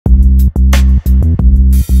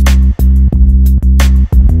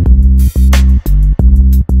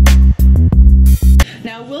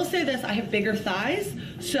bigger thighs,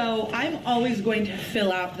 so I'm always going to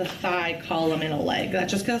fill out the thigh column in a leg.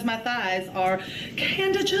 That's just because my thighs are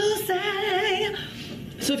kinda juicy.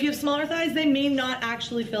 So if you have smaller thighs, they may not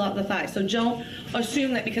actually fill out the thigh. So don't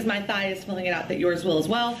assume that because my thigh is filling it out that yours will as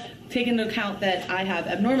well. Take into account that I have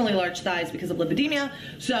abnormally large thighs because of lipedema.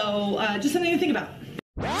 So just something to think about.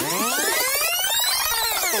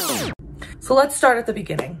 So let's start at the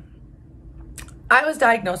beginning. I was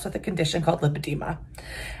diagnosed with a condition called lipedema.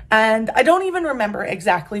 And I don't even remember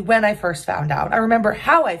exactly when I first found out. I remember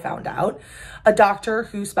how I found out. A doctor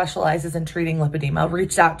who specializes in treating lipedema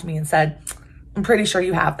reached out to me and said, I'm pretty sure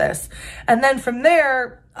you have this. And then from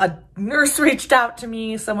there, a nurse reached out to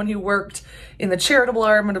me, someone who worked in the charitable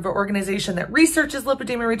arm of an organization that researches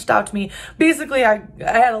lipedema reached out to me. Basically, I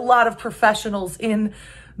had a lot of professionals in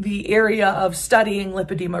the area of studying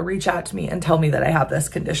lipedema reach out to me and tell me that I have this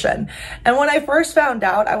condition. And when I first found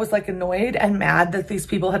out, I was like annoyed and mad that these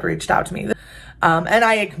people had reached out to me. And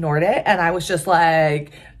I ignored it. And I was just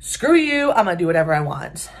like, screw you, I'm gonna do whatever I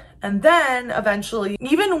want. And then eventually,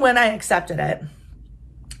 even when I accepted it,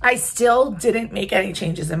 I still didn't make any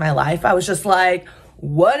changes in my life. I was just like,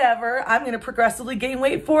 whatever, I'm gonna progressively gain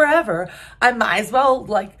weight forever. I might as well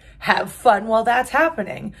like have fun while that's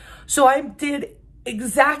happening. So I did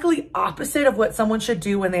exactly opposite of what someone should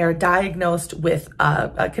do when they are diagnosed with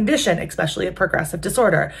a condition, especially a progressive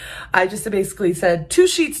disorder. I just basically said 2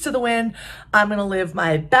 sheets to the wind. I'm going to live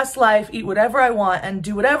my best life, eat whatever I want and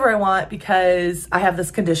do whatever I want because I have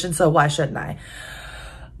this condition. So why shouldn't I?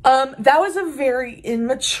 That was a very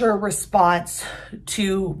immature response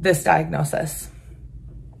to this diagnosis.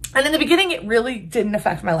 And in the beginning, it really didn't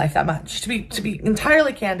affect my life that much. To be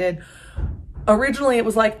entirely candid, originally, it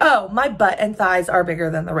was like, oh, my butt and thighs are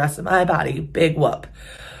bigger than the rest of my body. Big whoop.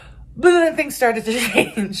 But then things started to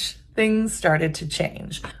change. Things started to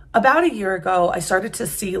change. About a year ago, I started to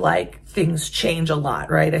see like things change a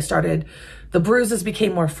lot, right? The bruises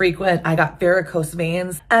became more frequent. I got varicose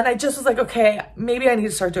veins and I just was like, okay, maybe I need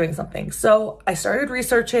to start doing something. So I started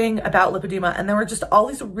researching about lipedema and there were just all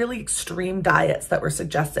these really extreme diets that were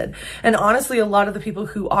suggested. And honestly, a lot of the people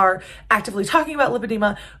who are actively talking about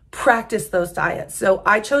lipedema practice those diets. So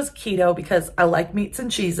I chose keto because I like meats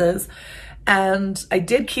and cheeses. And I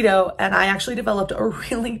did keto and I actually developed a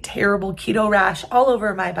really terrible keto rash all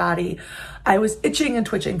over my body. I was itching and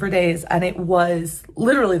twitching for days and it was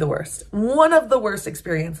literally the worst. One of the worst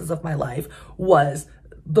experiences of my life was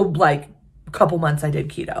the like couple months I did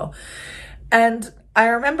keto. And I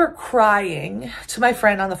remember crying to my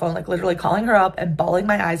friend on the phone, like literally calling her up and bawling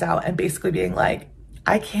my eyes out and basically being like,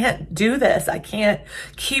 I can't do this. I can't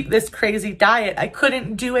keep this crazy diet. I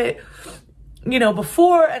couldn't do it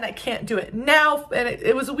before and I can't do it now. And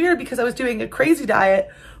it was weird because I was doing a crazy diet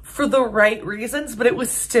for the right reasons, but it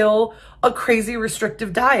was still a crazy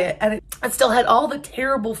restrictive diet. And it still had all the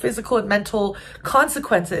terrible physical and mental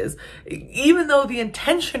consequences, even though the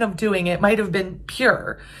intention of doing it might have been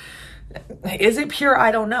pure. Is it pure?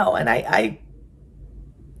 I don't know. And I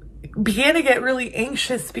began to get really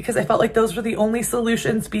anxious because I felt like those were the only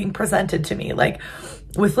solutions being presented to me. Like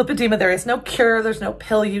with lipedema, there is no cure. There's no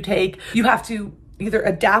pill you take. You have to either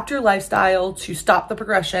adapt your lifestyle to stop the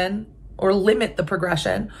progression or limit the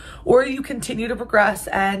progression, or you continue to progress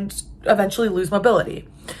and eventually lose mobility.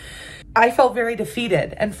 I felt very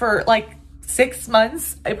defeated. And for like 6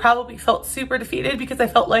 months, I probably felt super defeated because I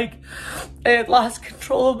felt like I had lost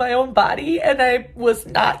control of my own body and I was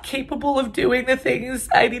not capable of doing the things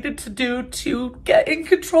I needed to do to get in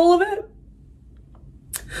control of it.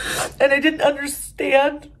 And I didn't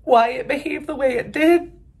understand why it behaved the way it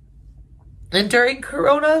did. And during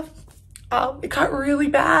Corona, it got really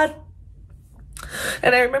bad.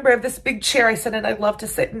 And I remember I have this big chair I sit in. I love to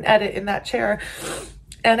sit and edit in that chair.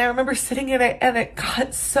 And I remember sitting in it and it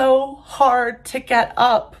got so hard to get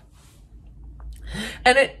up.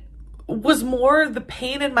 And it was more the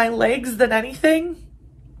pain in my legs than anything.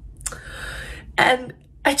 And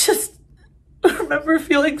I just remember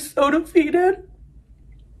feeling so defeated.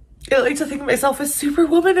 I like to think of myself as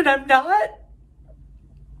Superwoman and I'm not.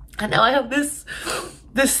 And now I have this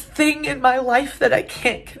thing in my life that I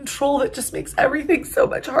can't control that just makes everything so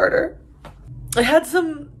much harder. I had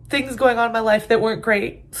some things going on in my life that weren't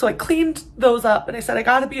great. So I cleaned those up and I said, I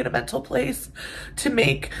gotta be in a mental place to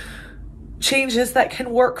make changes that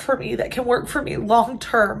can work for me, long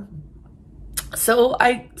term. So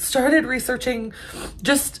I started researching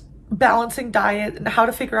just balancing diet and how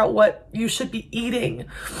to figure out what you should be eating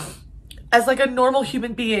as like a normal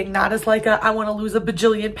human being, not as like a I want to lose a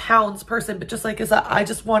bajillion pounds person, but just like as a I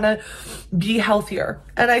just want to be healthier.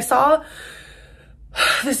 And I saw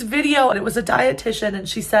this video and it was a dietitian and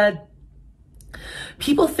she said,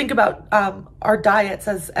 people think about our diets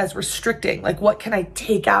as restricting, like what can I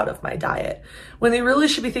take out of my diet, when they really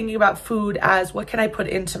should be thinking about food as what can I put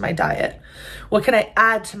into my diet? What can I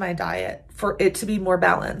add to my diet for it to be more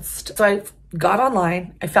balanced? So I got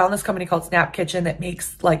online, I found this company called Snap Kitchen that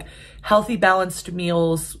makes like healthy, balanced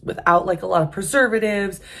meals without like a lot of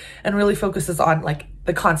preservatives, and really focuses on like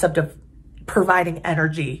the concept of providing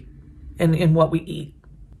energy in what we eat.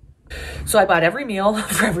 So I bought every meal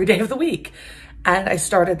for every day of the week, and I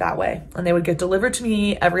started that way, and they would get delivered to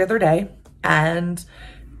me every other day. And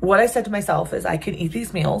what I said to myself is I can eat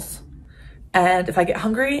these meals, and if I get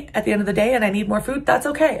hungry at the end of the day and I need more food, that's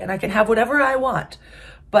okay. And I can have whatever I want,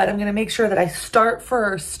 but I'm gonna make sure that I start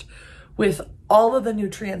first with all of the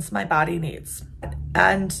nutrients my body needs.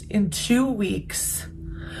 And in 2 weeks,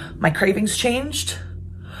 my cravings changed.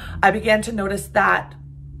 I began to notice that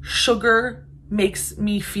sugar makes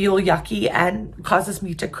me feel yucky and causes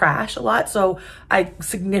me to crash a lot. So I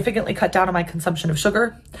significantly cut down on my consumption of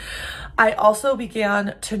sugar. I also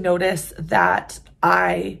began to notice that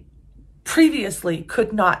I previously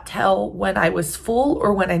could not tell when I was full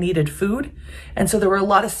or when I needed food. And so there were a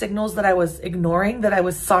lot of signals that I was ignoring that I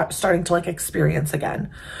was starting to like experience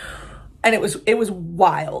again. And it was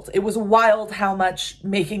wild. It was wild how much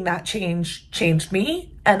making that change changed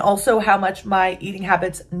me, and also how much my eating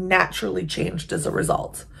habits naturally changed as a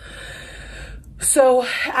result. So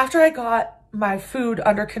after I got my food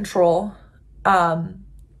under control, I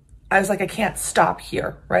was like, I can't stop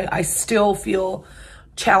here, right? I still feel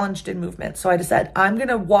challenged in movement. So I decided I'm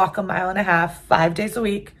gonna walk 1.5 miles, 5 days a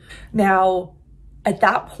week. Now, at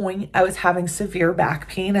that point, I was having severe back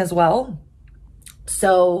pain as well.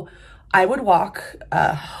 So I would walk,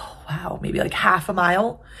 maybe like 1/2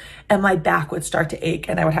 mile, and my back would start to ache,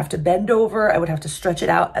 and I would have to bend over, I would have to stretch it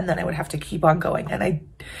out, and then I would have to keep on going. And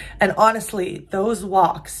honestly, those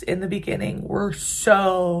walks in the beginning were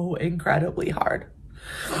so incredibly hard.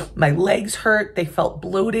 My legs hurt, they felt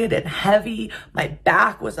bloated and heavy, my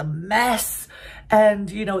back was a mess,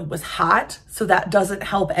 and you know, it was hot, so that doesn't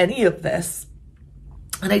help any of this.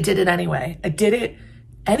 And I did it anyway.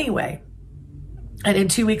 And in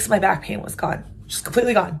 2 weeks, my back pain was gone, just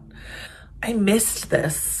completely gone. I missed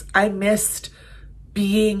this. I missed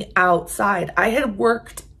being outside. I had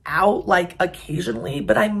worked out like occasionally,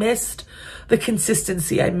 but I missed the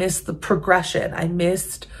consistency. I missed the progression. I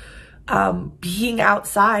missed being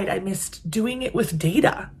outside. I missed doing it with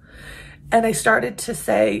data. And I started to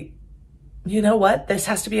say, you know what? This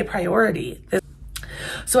has to be a priority.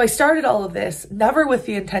 So I started all of this, never with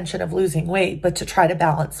the intention of losing weight, but to try to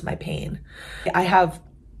balance my pain. I have,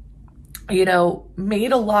 you know,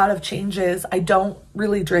 made a lot of changes. I don't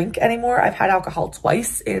really drink anymore. I've had alcohol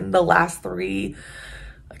twice in the last 3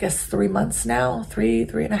 months now,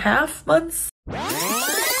 3.5 months.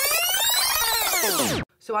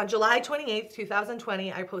 So on July 28th,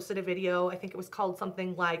 2020, I posted a video. I think it was called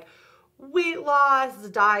something like weight loss,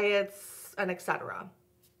 diets, and etc.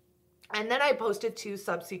 And then I posted 2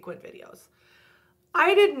 subsequent videos.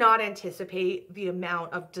 I did not anticipate the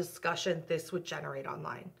amount of discussion this would generate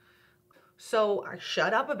online. So I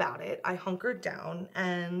shut up about it, I hunkered down,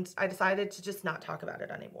 and I decided to just not talk about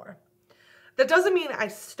it anymore. That doesn't mean I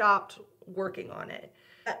stopped working on it.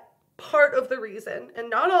 Part of the reason, and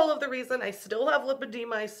not all of the reason, I still have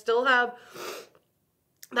lipedema, I still have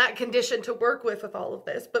that condition to work with all of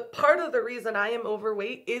this, but part of the reason I am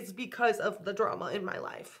overweight is because of the drama in my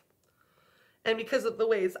life. And because of the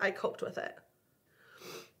ways I coped with it.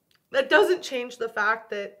 That doesn't change the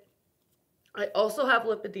fact that I also have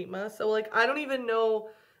lipedema. So like, I don't even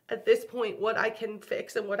know at this point what I can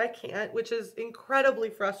fix and what I can't, which is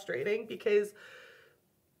incredibly frustrating because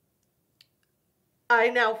I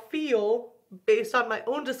now feel, based on my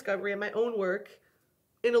own discovery and my own work,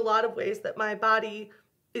 in a lot of ways that my body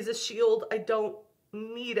is a shield I don't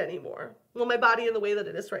need anymore. Well, my body in the way that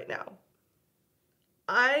it is right now.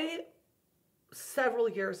 Several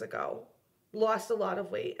years ago, lost a lot of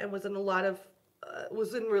weight and was in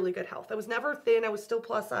really good health. I was never thin, I was still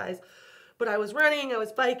plus size, but I was running, I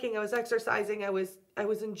was biking, I was exercising, I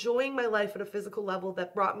was enjoying my life at a physical level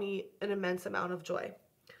that brought me an immense amount of joy.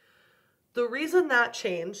 The reason that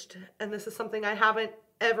changed, and this is something I haven't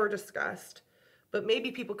ever discussed, but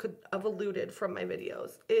maybe people could have alluded from my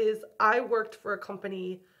videos, is I worked for a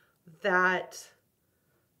company that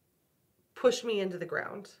pushed me into the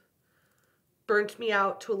ground. Burnt me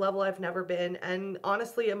out to a level I've never been, and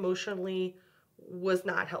honestly, emotionally was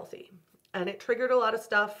not healthy. And it triggered a lot of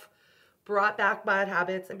stuff, brought back bad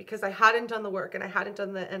habits, and because I hadn't done the work and I hadn't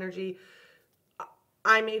done the energy,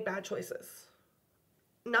 I made bad choices.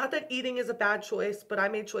 Not that eating is a bad choice, but I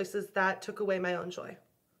made choices that took away my own joy.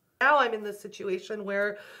 Now I'm in this situation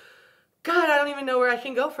where, God, I don't even know where I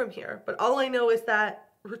can go from here. But all I know is that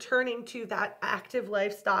returning to that active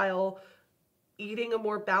lifestyle, eating a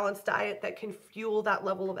more balanced diet that can fuel that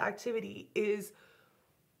level of activity is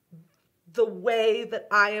the way that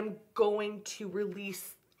I am going to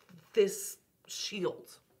release this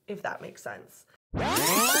shield, if that makes sense.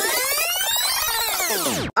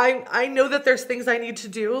 I know that there's things I need to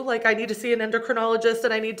do, like I need to see an endocrinologist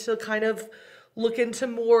and I need to kind of look into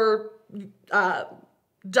more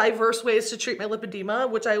diverse ways to treat my lipedema,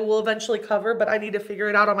 which I will eventually cover, but I need to figure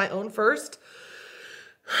it out on my own first.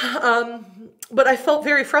 But I felt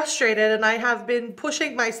very frustrated and I have been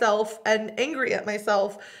pushing myself and angry at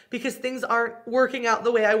myself because things aren't working out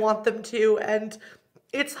the way I want them to. And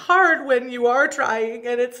it's hard when you are trying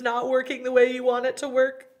and it's not working the way you want it to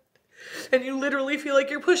work. And you literally feel like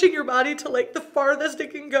you're pushing your body to like the farthest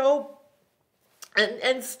it can go.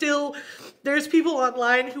 And still there's people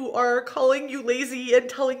online who are calling you lazy and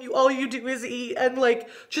telling you all you do is eat and like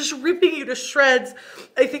just ripping you to shreds.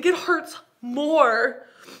 I think it hurts more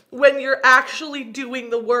when you're actually doing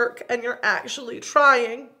the work and you're actually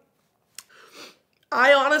trying.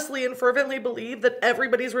 I honestly and fervently believe that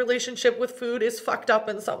everybody's relationship with food is fucked up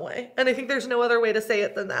in some way. And I think there's no other way to say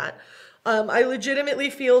it than that. I legitimately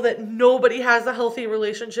feel that nobody has a healthy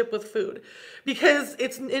relationship with food because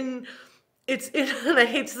it's in, and I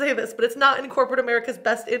hate to say this, but it's not in corporate America's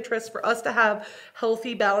best interest for us to have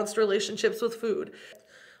healthy, balanced relationships with food.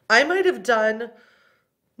 I might have done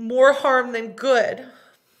more harm than good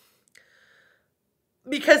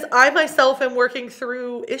because I myself am working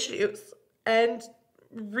through issues and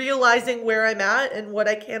realizing where I'm at and what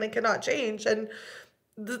I can and cannot change. And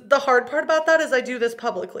the hard part about that is I do this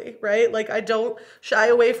publicly, right? Like I don't shy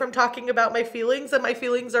away from talking about my feelings, and my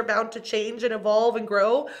feelings are bound to change and evolve and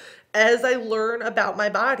grow as I learn about my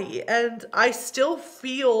body. And I still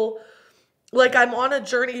feel like I'm on a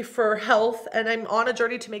journey for health and I'm on a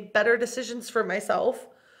journey to make better decisions for myself.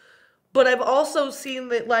 But I've also seen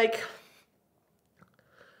that like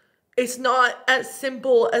it's not as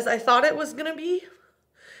simple as I thought it was gonna be.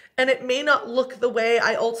 And it may not look the way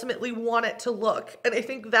I ultimately want it to look. And I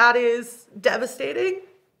think that is devastating.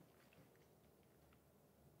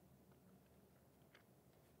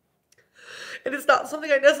 And it's not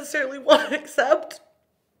something I necessarily want to accept.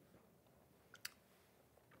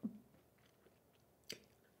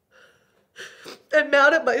 I'm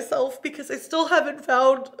mad at myself because I still haven't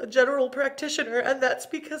found a general practitioner, and that's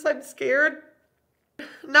because I'm scared.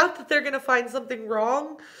 Not that they're going to find something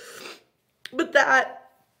wrong, but that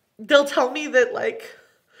they'll tell me that, like,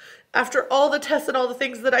 after all the tests and all the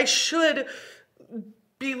things that I should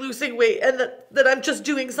be losing weight and that I'm just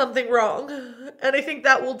doing something wrong. And I think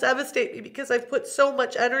that will devastate me because I've put so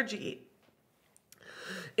much energy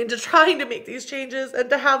into trying to make these changes,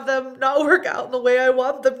 and to have them not work out in the way I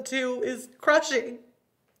want them to is crushing.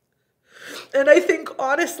 And I think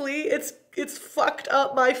honestly, it's fucked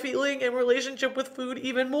up my feeling and relationship with food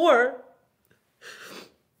even more.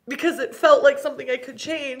 Because it felt like something I could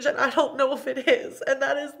change, and I don't know if it is. And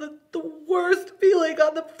that is the worst feeling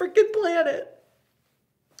on the freaking planet.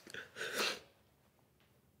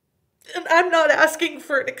 And I'm not asking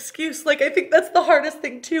for an excuse. Like, I think that's the hardest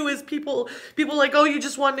thing too, is people like, oh, you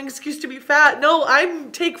just want an excuse to be fat. No,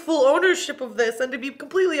 take full ownership of this. And to be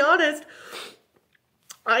completely honest,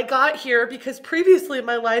 I got here because previously in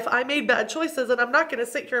my life, I made bad choices, and I'm not going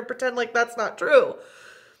to sit here and pretend like that's not true.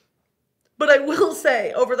 But I will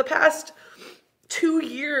say, over the past 2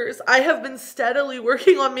 years, I have been steadily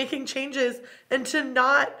working on making changes, and to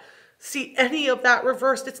not see any of that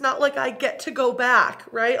reversed. It's not like I get to go back,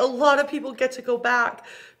 right? A lot of people get to go back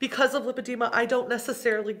because of lipedema. I don't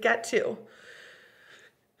necessarily get to.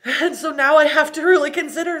 And so now I have to really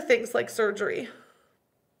consider things like surgery.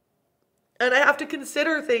 And I have to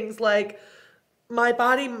consider things like my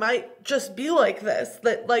body might just be like this,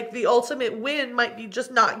 that like the ultimate win might be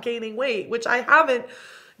just not gaining weight, which I haven't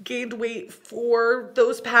gained weight for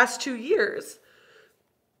those past 2 years.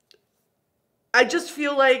 I just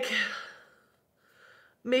feel like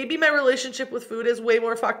maybe my relationship with food is way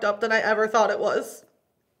more fucked up than I ever thought it was.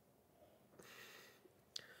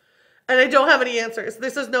 And I don't have any answers.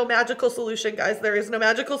 This is no magical solution, guys. There is no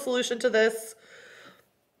magical solution to this.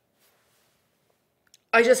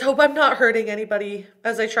 I just hope I'm not hurting anybody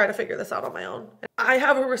as I try to figure this out on my own. I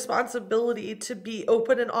have a responsibility to be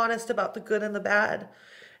open and honest about the good and the bad.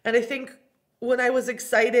 And I think when I was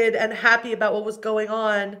excited and happy about what was going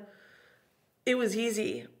on, it was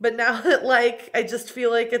easy. But now that like I just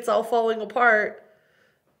feel like it's all falling apart,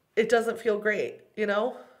 it doesn't feel great, you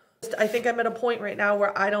know? I think I'm at a point right now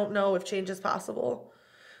where I don't know if change is possible.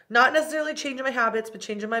 Not necessarily changing my habits, but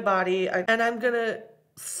changing my body. And I'm going to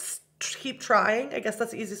keep trying. I guess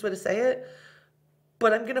that's the easiest way to say it.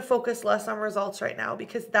 But I'm going to focus less on results right now,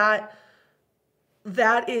 because that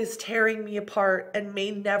is tearing me apart and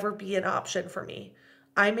may never be an option for me.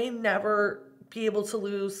 I may never be able to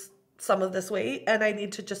lose some of this weight, and I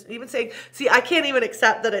need to just even say, see, I can't even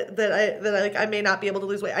accept that I may not be able to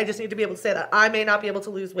lose weight. I just need to be able to say that I may not be able to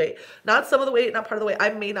lose weight. Not some of the weight, not part of the weight. I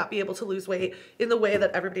may not be able to lose weight in the way that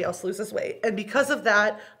everybody else loses weight. And because of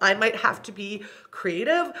that, I might have to be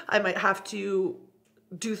creative. I might have to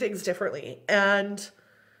do things differently. And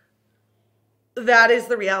that is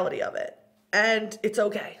the reality of it. And it's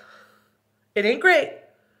okay. It ain't great,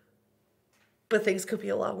 but things could be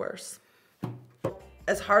a lot worse.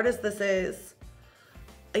 As hard as this is,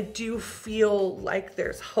 I do feel like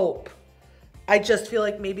there's hope. I just feel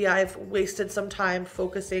like maybe I've wasted some time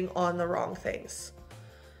focusing on the wrong things.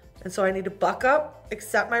 And so I need to buck up,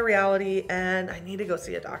 accept my reality, and I need to go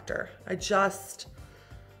see a doctor. I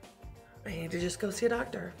need to just go see a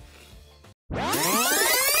doctor. I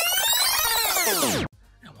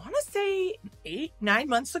want to say 8-9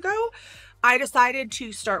 months ago, I decided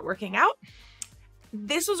to start working out.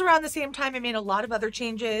 This was around the same time I made a lot of other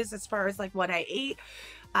changes as far as like what I ate.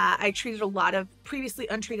 I treated a lot of previously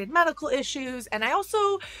untreated medical issues, and I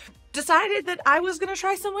also decided that I was going to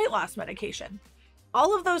try some weight loss medication.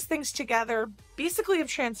 All of those things together basically have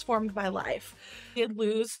transformed my life. I did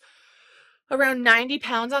lose around 90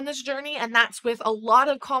 pounds on this journey, and that's with a lot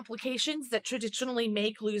of complications that traditionally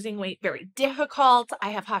make losing weight very difficult.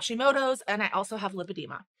 I have Hashimoto's, and I also have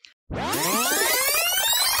lipedema.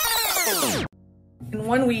 In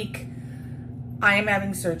 1 week, I am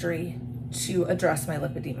having surgery to address my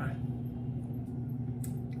lipedema.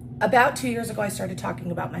 About 2 years ago, I started talking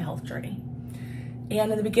about my health journey.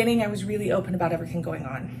 And in the beginning, I was really open about everything going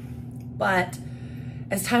on. But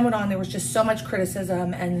as time went on, there was just so much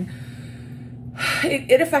criticism, and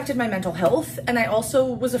it affected my mental health. And I also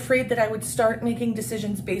was afraid that I would start making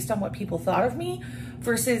decisions based on what people thought of me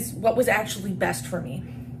versus what was actually best for me.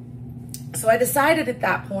 So I decided at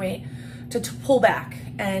that point to pull back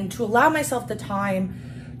and to allow myself the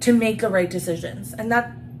time to make the right decisions. And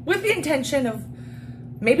that with the intention of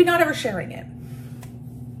maybe not ever sharing it.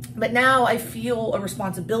 But now I feel a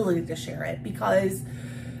responsibility to share it, because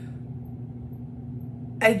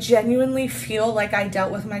I genuinely feel like I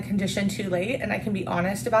dealt with my condition too late, and I can be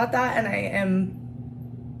honest about that. And I am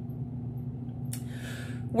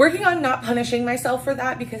working on not punishing myself for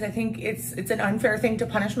that, because I think it's an unfair thing to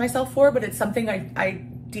punish myself for, but it's something I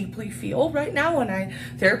deeply feel right now. And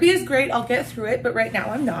therapy is great, I'll get through it, but right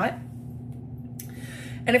now I'm not.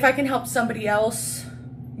 And if I can help somebody else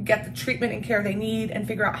get the treatment and care they need and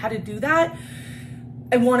figure out how to do that,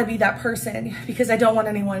 I want to be that person, because I don't want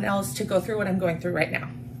anyone else to go through what I'm going through right now.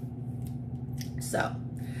 So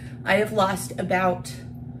I have lost about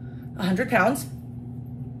 100 pounds.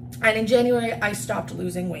 And in January, I stopped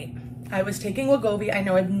losing weight. I was taking Wegovy. I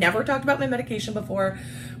know I've never talked about my medication before,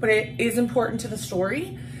 but it is important to the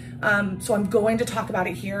story. So I'm going to talk about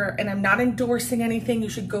it here, and I'm not endorsing anything. You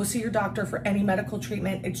should go see your doctor for any medical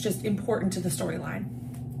treatment. It's just important to the storyline.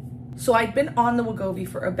 So I'd been on the Wegovy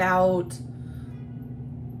for about,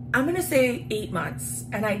 I'm gonna say 8 months,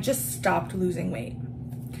 and I just stopped losing weight.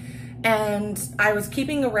 And I was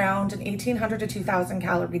keeping around an 1,800 to 2,000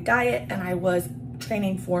 calorie diet, and I was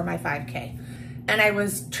training for my 5K. And I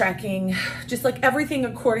was tracking just like everything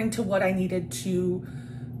according to what I needed to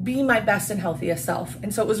be my best and healthiest self.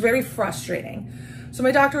 And so it was very frustrating. So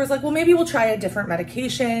my doctor was like, well, maybe we'll try a different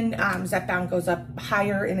medication. Zepbound goes up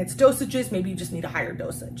higher in its dosages. Maybe you just need a higher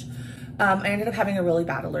dosage. I ended up having a really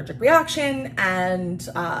bad allergic reaction, and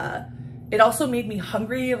it also made me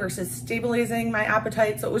hungry versus stabilizing my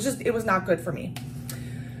appetite. So it was not good for me.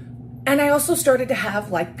 And I also started to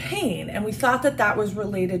have like pain, and we thought that that was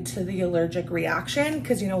related to the allergic reaction,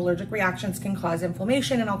 because, you know, allergic reactions can cause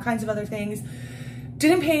inflammation and all kinds of other things.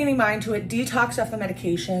 Didn't pay any mind to it, detoxed off the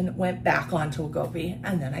medication, went back onto Wegovy,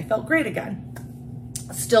 and then I felt great again.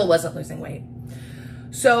 Still wasn't losing weight.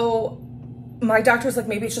 So my doctor was like,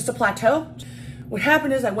 maybe it's just a plateau. What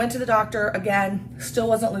happened is I went to the doctor again, still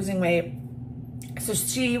wasn't losing weight. So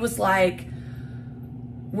she was like,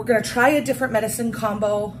 we're gonna try a different medicine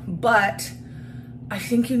combo, but I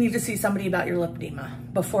think you need to see somebody about your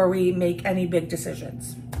lipedema before we make any big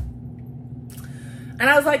decisions. And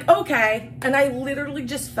I was like, okay. And I literally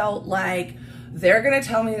just felt like they're gonna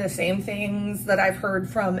tell me the same things that I've heard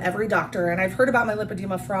from every doctor. And I've heard about my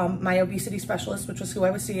lipedema from my obesity specialist, which was who I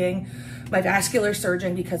was seeing, my vascular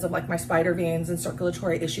surgeon because of like my spider veins and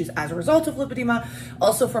circulatory issues as a result of lipedema,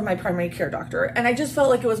 also from my primary care doctor. And I just felt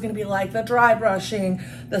like it was gonna be like the dry brushing,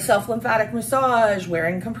 the self-lymphatic massage,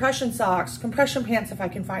 wearing compression socks, compression pants if I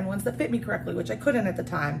can find ones that fit me correctly, which I couldn't at the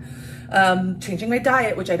time, changing my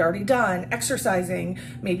diet, which I'd already done, exercising,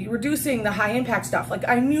 maybe reducing the high impact stuff. Like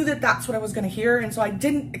I knew that that's what I was gonna hear, and so I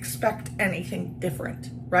didn't expect anything different,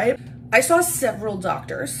 right? I saw several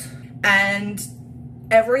doctors and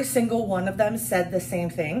every single one of them said the same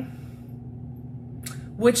thing,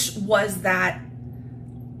 which was that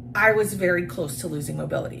I was very close to losing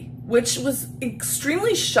mobility, which was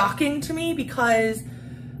extremely shocking to me because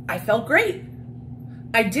I felt great.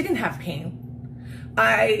 I didn't have pain.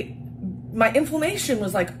 My inflammation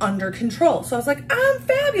was like under control. So I was like, I'm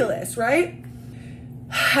fabulous, right?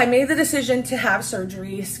 I made the decision to have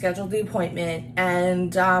surgery, scheduled the appointment,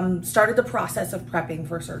 and started the process of prepping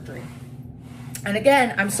for surgery. And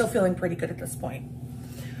again, I'm still feeling pretty good at this point.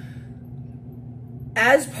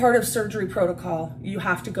 As part of surgery protocol, you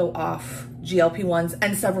have to go off GLP-1s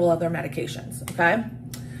and several other medications, okay?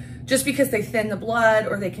 Just because they thin the blood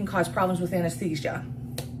or they can cause problems with anesthesia.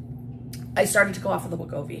 I started to go off of the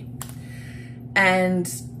Wegovy. And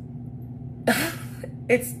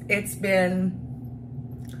it's been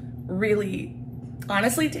really,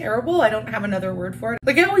 honestly terrible. I don't have another word for it.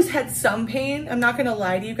 Like I always had some pain. I'm not gonna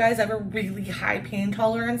lie to you guys. I have a really high pain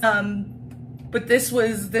tolerance. But this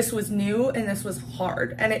was new and this was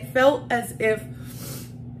hard. And it felt as if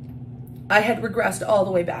I had regressed all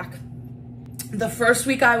the way back. The first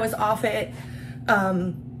week I was off it,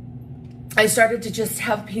 I started to just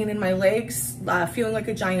have pain in my legs, feeling like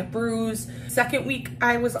a giant bruise. Second week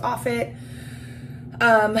I was off it,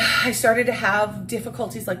 I started to have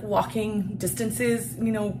difficulties like walking distances.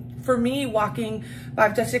 You know, for me, walking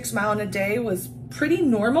 5 to 6 miles a day was pretty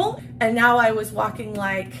normal. And now I was walking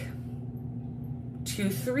like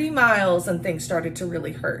 2-3 miles and things started to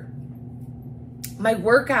really hurt. My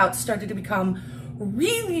workouts started to become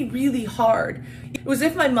really, really hard. It was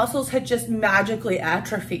as if my muscles had just magically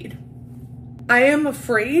atrophied. I am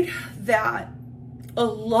afraid that a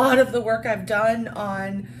lot of the work I've done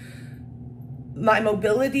on my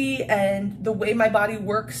mobility and the way my body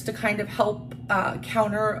works to kind of help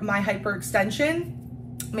counter my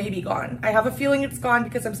hyperextension may be gone. I have a feeling it's gone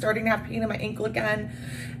because I'm starting to have pain in my ankle again.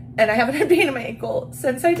 And I haven't had pain in my ankle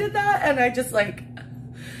since I did that. And I just like,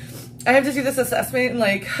 I have to do this assessment in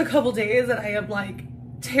like a couple days and I am like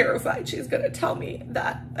terrified she's gonna tell me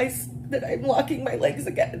that I'm locking my legs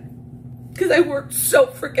again. Because I worked so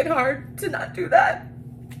freaking hard to not do that.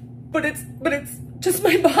 But it's just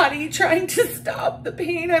my body trying to stop the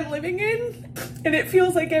pain I'm living in. And it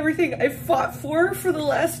feels like everything I fought for the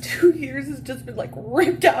last 2 years has just been like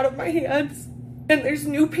ripped out of my hands. And there's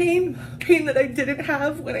new pain that I didn't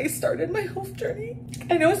have when I started my health journey.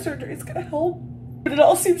 I know surgery is gonna help, but it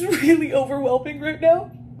all seems really overwhelming right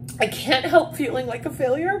now. I can't help feeling like a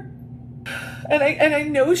failure. And I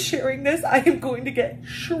know sharing this, I am going to get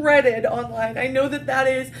shredded online. I know that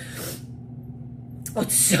is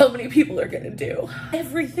what so many people are gonna do.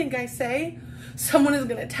 Everything I say, someone is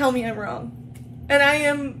gonna tell me I'm wrong. And I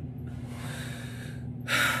am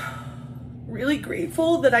really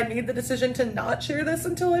grateful that I made the decision to not share this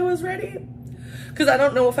until I was ready. Because I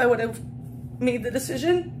don't know if I would have made the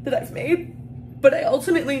decision that I've made, but I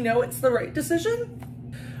ultimately know it's the right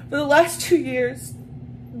decision. For the last 2 years,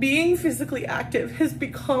 being physically active has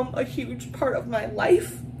become a huge part of my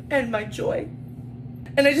life and my joy.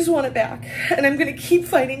 And I just want it back. And I'm gonna keep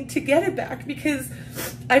fighting to get it back because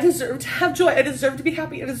I deserve to have joy. I deserve to be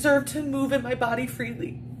happy. I deserve to move in my body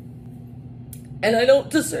freely. And I don't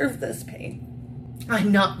deserve this pain.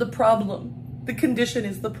 I'm not the problem. The condition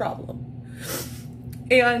is the problem.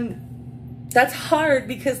 And that's hard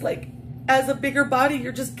because like, as a bigger body,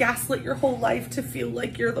 you're just gaslit your whole life to feel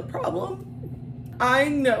like you're the problem. I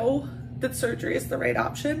know that surgery is the right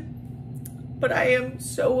option, but I am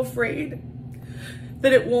so afraid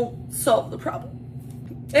that it won't solve the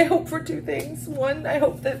problem. I hope for 2 things. 1, I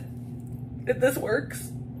hope that this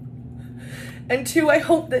works. And 2, I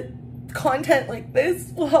hope that content like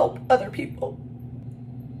this will help other people.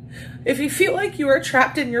 If you feel like you are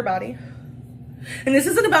trapped in your body, and this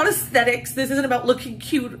isn't about aesthetics, this isn't about looking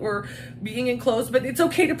cute or being enclosed, but it's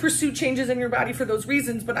okay to pursue changes in your body for those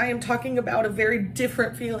reasons, but I am talking about a very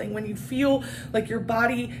different feeling when you feel like your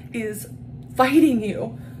body is fighting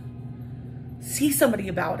you. See somebody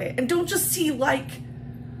about it, and don't just see like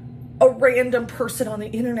a random person on the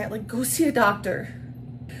internet, like go see a doctor.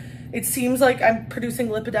 It seems like I'm producing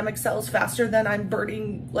lipidemic cells faster than I'm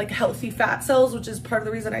burning like healthy fat cells, which is part of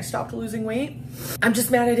the reason I stopped losing weight. I'm just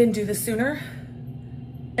mad I didn't do this sooner.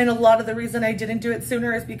 And a lot of the reason I didn't do it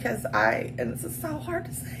sooner is because and this is so hard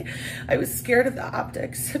to say, I was scared of the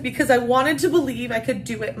optics because I wanted to believe I could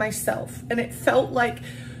do it myself. And it felt like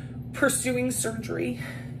pursuing surgery,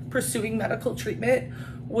 pursuing medical treatment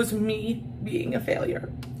was me being a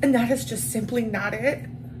failure. And that is just simply not it.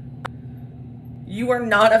 You are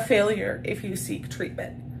not a failure if you seek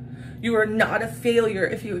treatment. You are not a failure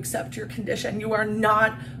if you accept your condition. You are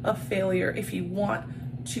not a failure if you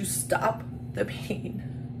want to stop the pain.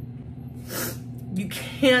 You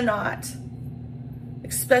cannot,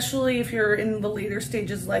 especially if you're in the later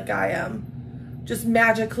stages like I am, just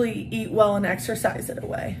magically eat well and exercise it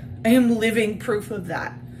away. I am living proof of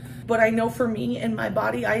that. But I know for me and my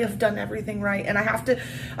body, I have done everything right. And I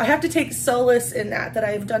have to take solace in that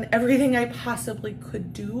I have done everything I possibly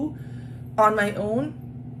could do on my own.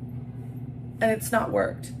 And it's not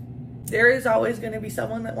worked. There is always going to be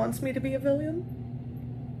someone that wants me to be a villain.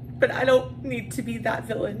 But I don't need to be that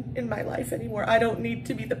villain in my life anymore. I don't need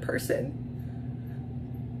to be the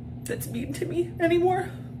person that's mean to me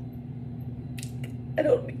anymore. I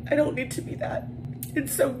don't need to be that. And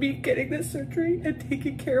so me getting this surgery and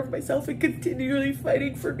taking care of myself and continually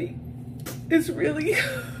fighting for me is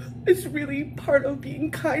really part of being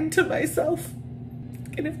kind to myself.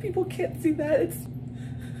 And if people can't see that,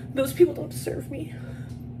 those people don't deserve me.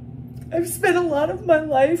 I've spent a lot of my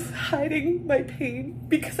life hiding my pain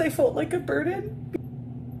because I felt like a burden.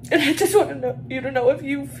 And I just want you to know if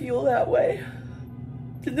you feel that way.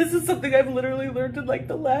 And this is something I've literally learned in like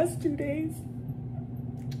the last 2 days.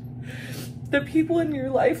 The people in your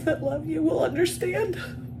life that love you will understand.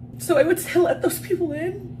 So I would say let those people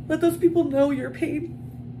in. Let those people know your pain.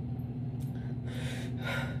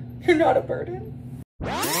 You're not a burden.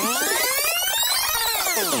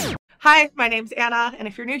 Hi, my name's Anna, and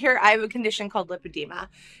if you're new here, I have a condition called lipedema.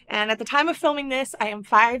 And at the time of filming this, I am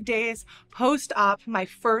 5 days post-op my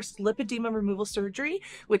first lipedema removal surgery,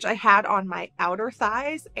 which I had on my outer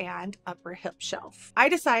thighs and upper hip shelf. I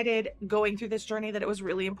decided going through this journey that it was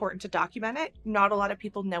really important to document it. Not a lot of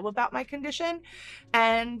people know about my condition,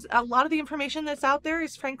 and a lot of the information that's out there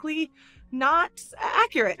is frankly not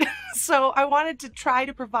accurate. So I wanted to try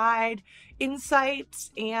to provide insights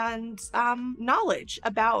and knowledge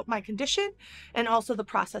about my condition and also the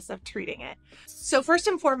process of treating it. So first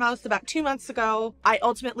and foremost, about 2 months ago, I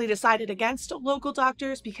ultimately decided against local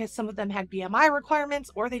doctors because some of them had BMI requirements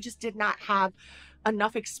or they just did not have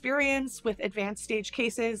enough experience with advanced stage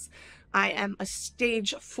cases. I am a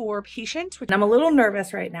stage 4 patient, and I'm a little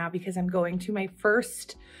nervous right now because I'm going to my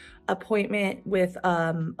first appointment with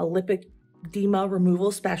a lipedema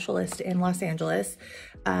removal specialist in Los Angeles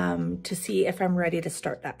to see if I'm ready to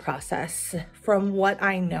start that process. From what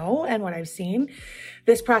I know and what I've seen,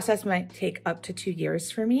 this process might take up to 2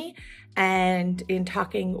 years for me. And in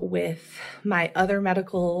talking with my other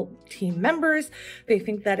medical team members, they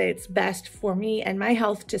think that it's best for me and my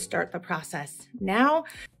health to start the process now.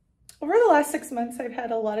 Over the last 6 months, I've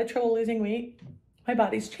had a lot of trouble losing weight. My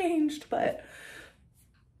body's changed, but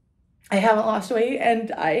I haven't lost weight,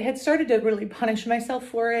 and I had started to really punish myself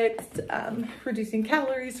for it, reducing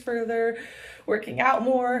calories further, working out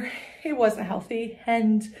more. It wasn't healthy,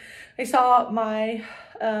 and I saw my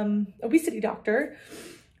obesity doctor,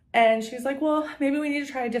 and she was like, well, maybe we need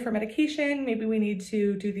to try a different medication. Maybe we need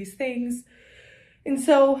to do these things. And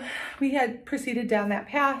so we had proceeded down that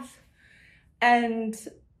path, and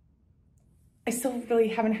I still really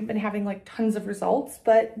haven't been having like tons of results,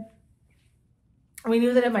 but we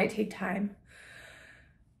knew that it might take time.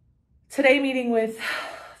 Today, meeting with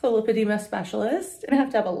the lipedema specialist, and I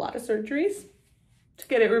have to have a lot of surgeries to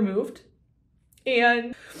get it removed.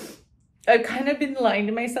 And I've kind of been lying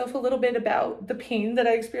to myself a little bit about the pain that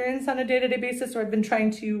I experience on a day-to-day basis, or I've been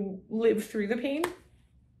trying to live through the pain.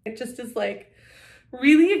 It just is like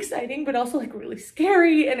really exciting, but also like really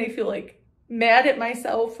scary. And I feel like mad at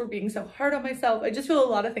myself for being so hard on myself. I just feel a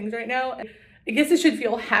lot of things right now. I guess I should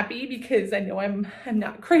feel happy because I know I'm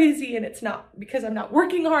not crazy, and it's not because I'm not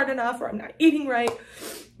working hard enough or I'm not eating right.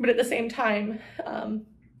 But at the same time,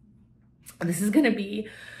 this is going to be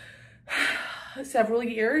several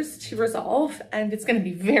years to resolve, and it's going to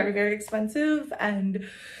be very, very expensive, and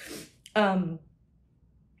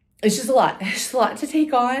it's just a lot. It's just a lot to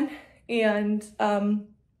take on, and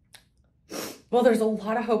well, there's a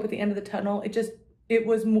lot of hope at the end of the tunnel. It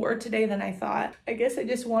was more today than I thought. I guess I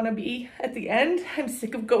just want to be at the end. I'm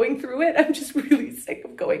sick of going through it. I'm just really sick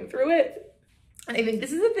of going through it. And I think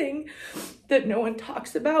this is the thing that no one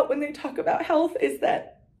talks about when they talk about health, is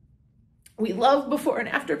that We love before and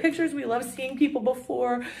after pictures. We love seeing people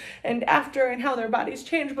before and after and how their bodies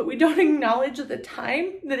change, but we don't acknowledge the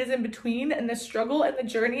time that is in between and the struggle and the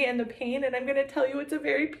journey and the pain. And I'm going to tell you, it's a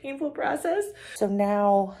very painful process. So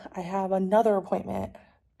now I have another appointment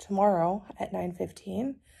tomorrow at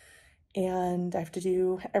 9:15, and I have to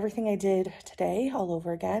do everything I did today all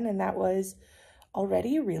over again. And that was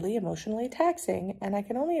already really emotionally taxing. And I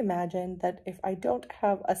can only imagine that if I don't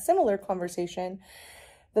have a similar conversation,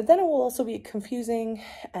 but then it will also be confusing,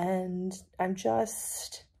 and I'm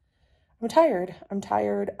tired. I'm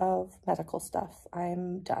tired of medical stuff.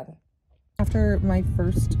 I'm done. After my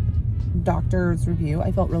first doctor's review,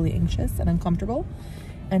 I felt really anxious and uncomfortable.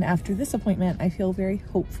 And after this appointment, I feel very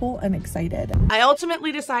hopeful and excited. I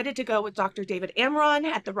ultimately decided to go with Dr. David Amron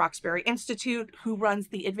at the Roxbury Institute, who runs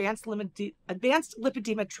the Advanced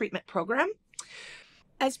Lipedema Treatment Program.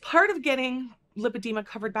 As part of getting lipedema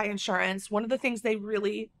covered by insurance, one of the things they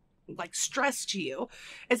really stress to you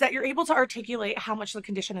is that you're able to articulate how much the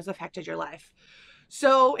condition has affected your life.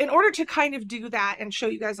 So in order to kind of do that and show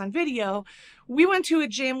you guys on video, we went to a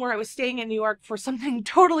gym where I was staying in New York for something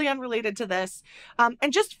totally unrelated to this,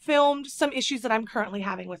 and just filmed some issues that I'm currently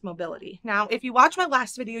having with mobility. Now, if you watch my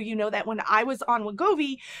last video, you know that when I was on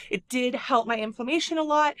Wegovy, it did help my inflammation a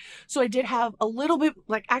lot. So I did have a little bit,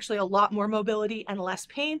 actually a lot more mobility and less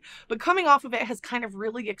pain, but coming off of it has kind of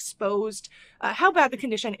really exposed how bad the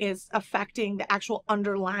condition is affecting the actual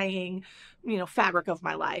underlying fabric of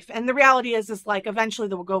my life. And the reality is eventually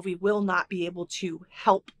the Wegovy will not be able to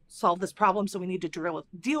help solve this problem. So we need to deal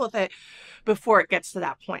with it before it gets to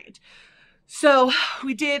that point. So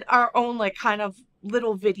we did our own kind of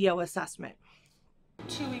little video assessment.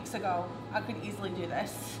 2 weeks ago, I could easily do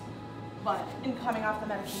this, but in coming off the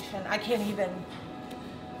medication, I can't even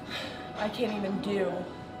do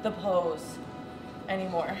the pose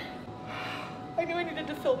anymore. I knew I needed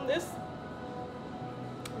to film this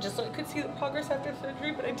just so I could see the progress after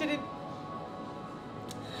surgery, but I didn't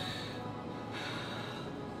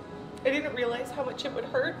realize how much it would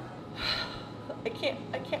hurt. I can't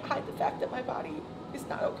hide the fact that my body is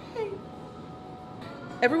not okay.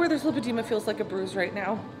 Everywhere there's lipedema feels like a bruise right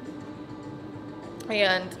now.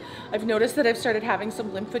 And I've noticed that I've started having some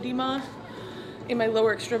lymphedema in my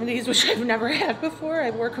lower extremities, which I've never had before. I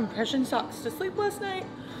wore compression socks to sleep last night.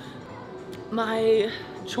 My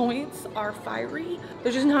joints are fiery.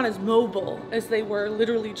 They're just not as mobile as they were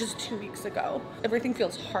literally just 2 weeks ago. Everything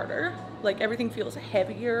feels harder. Everything feels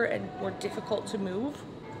heavier and more difficult to move.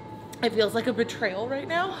 It feels like a betrayal right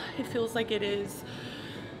now. It feels like it is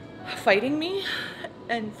fighting me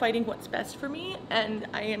and fighting what's best for me. And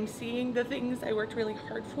I am seeing the things I worked really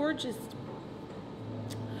hard for just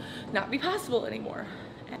not be possible anymore.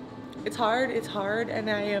 It's hard, and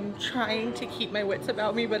I am trying to keep my wits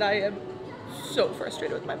about me, but I am so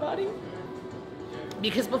frustrated with my body.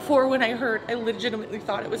 Because before, when I hurt, I legitimately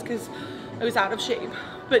thought it was because I was out of shape.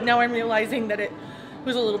 But now I'm realizing that it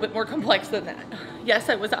was a little bit more complex than that. Yes,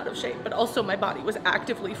 I was out of shape, but also my body was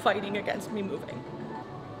actively fighting against me moving.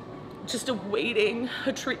 Just awaiting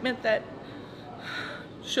a treatment that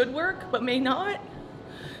should work, but may not.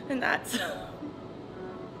 And that's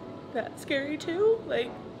scary too.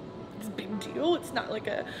 It's a big deal. It's not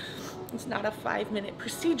a 5-minute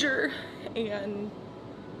procedure,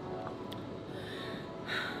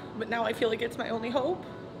 but now I feel like it's my only hope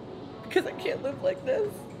because I can't live like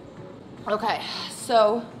this. Okay,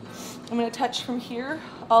 so I'm gonna touch from here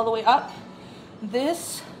all the way up.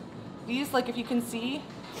 These, if you can see,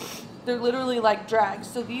 they're literally like drags.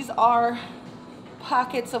 So these are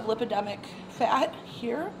pockets of lipidemic fat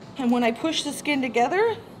here. And when I push the skin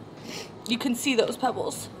together, you can see those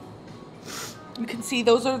pebbles. You can see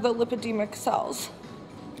those are the lipedemic cells.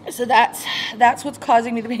 So that's what's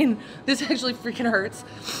causing me the pain. This actually freaking hurts,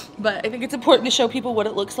 but I think it's important to show people what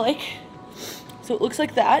it looks like. So it looks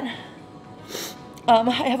like that.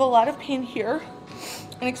 I have a lot of pain here,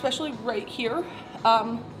 and especially right here.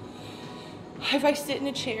 If I sit in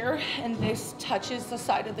a chair and this touches the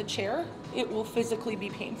side of the chair, it will physically be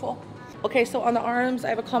painful. Okay, so on the arms, I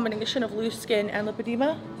have a combination of loose skin and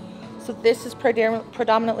lipedema. So this is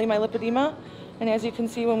predominantly my lipedema. And as you can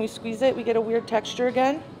see, when we squeeze it, we get a weird texture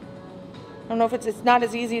again. I don't know if it's not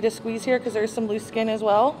as easy to squeeze here because there's some loose skin as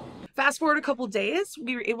well. Fast forward a couple days,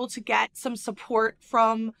 we were able to get some support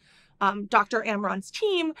from Dr. Amron's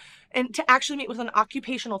team and to actually meet with an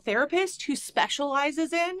occupational therapist who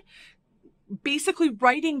specializes in basically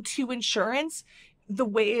writing to insurance the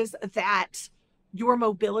ways that your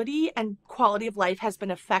mobility and quality of life has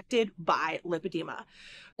been affected by lipedema.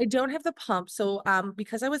 I don't have the pump, so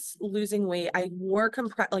because I was losing weight, I wore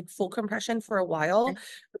like full compression for a while,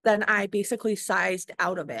 but then I basically sized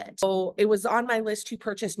out of it. So it was on my list to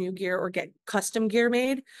purchase new gear or get custom gear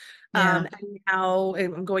made. And now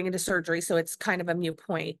I'm going into surgery, so it's kind of a moot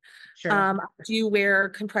point. Sure. I do wear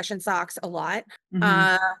compression socks a lot.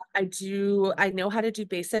 Mhm. I know how to do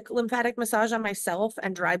basic lymphatic massage on myself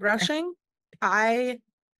and dry brushing. I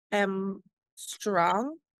am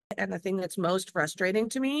strong. And the thing that's most frustrating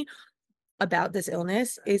to me about this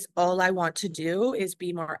illness is all I want to do is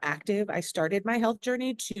be more active. I started my health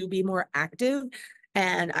journey to be more active,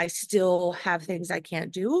 and I still have things I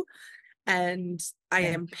can't do. And I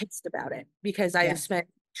am pissed about it because I have spent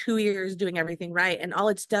 2 years doing everything right. And all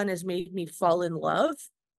it's done is made me fall in love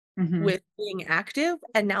with being active.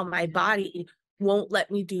 And now my body won't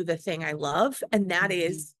let me do the thing I love. And that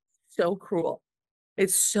is so cruel.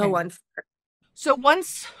 It's so unfair. So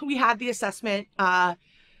once we had the assessment, a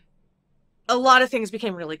lot of things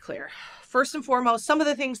became really clear. First and foremost, some of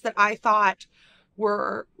the things that I thought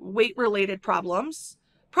were weight-related problems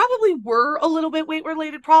probably were a little bit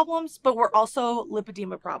weight-related problems, but were also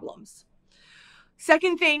lipedema problems.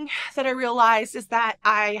 Second thing that I realized is that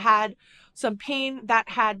I had some pain that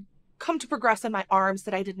had come to progress in my arms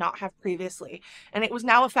that I did not have previously, and it was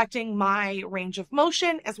now affecting my range of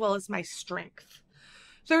motion as well as my strength.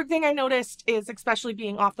 Third thing I noticed is, especially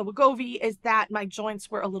being off the Wegovy, is that my joints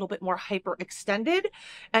were a little bit more hyperextended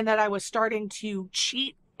and that I was starting to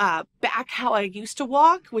cheat back how I used to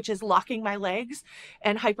walk, which is locking my legs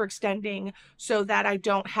and hyperextending so that I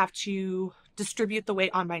don't have to distribute the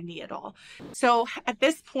weight on my knee at all. So at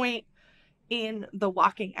this point in the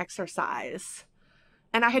walking exercise,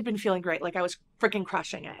 and I had been feeling great, like I was freaking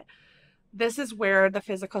crushing it. This is where the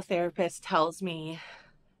physical therapist tells me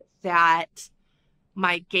that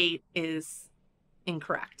my gait is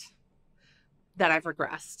incorrect, that I've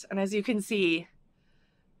regressed. And as you can see,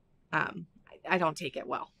 I don't take it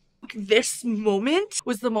well. This moment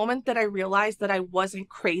was the moment that I realized that I wasn't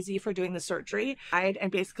crazy for doing the surgery.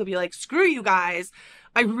 And basically be like, screw you guys,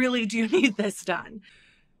 I really do need this done.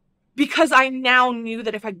 Because I now knew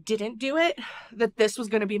that if I didn't do it, that this was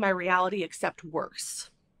going to be my reality, except worse.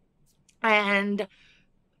 And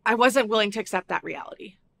I wasn't willing to accept that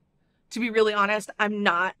reality. To be really honest, I'm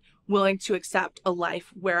not willing to accept a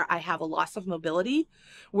life where I have a loss of mobility,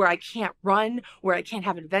 where I can't run, where I can't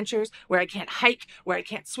have adventures, where I can't hike, where I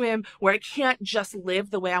can't swim, where I can't just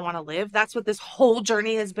live the way I want to live. That's what this whole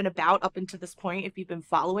journey has been about up until this point. If you've been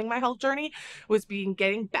following my health journey, was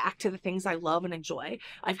getting back to the things I love and enjoy.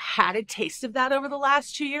 I've had a taste of that over the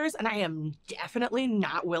last 2 years, and I am definitely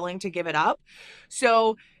not willing to give it up.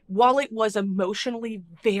 So while it was emotionally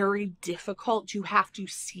very difficult to have to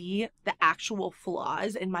see the actual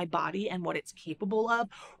flaws in my body and what it's capable of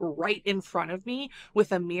right in front of me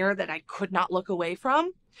with a mirror that I could not look away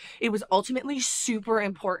from, it was ultimately super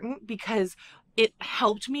important because it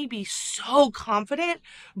helped me be so confident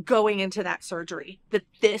going into that surgery that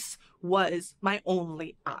this was my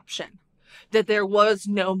only option. That there was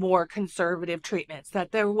no more conservative treatments,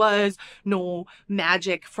 that there was no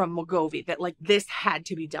magic from Wegovy, that like this had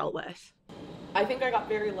to be dealt with. I think I got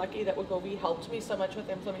very lucky that Wegovy helped me so much with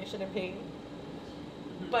inflammation and pain,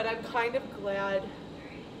 but I'm kind of glad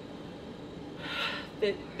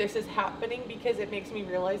that this is happening because it makes me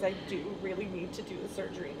realize I do really need to do the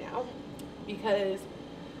surgery now, because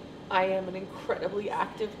I am an incredibly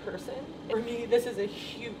active person. For me, this is a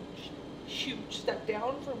huge step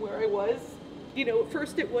down from where I was. You know, at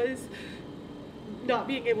first it was not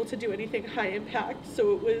being able to do anything high impact,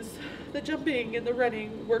 so it was the jumping and the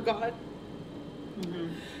running were gone.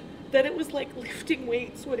 Then it was like lifting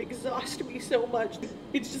weights would exhaust me so much.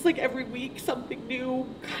 It's just like every week something new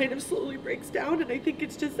kind of slowly breaks down, and I think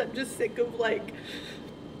it's just, I'm just sick of like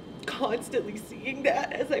constantly seeing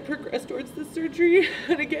that as I progress towards the surgery.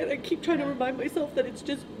 And again, I keep trying to remind myself that it's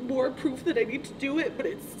just more proof that I need to do it, but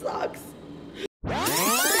it sucks.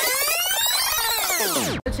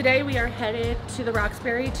 Today we are headed to the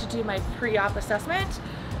Roxbury to do my pre-op assessment.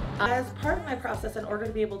 As part of my process, in order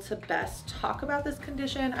to be able to best talk about this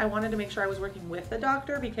condition, I wanted to make sure I was working with a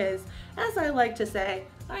doctor because, as I like to say,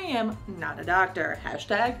 I am not a doctor.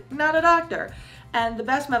 Hashtag not a doctor. And the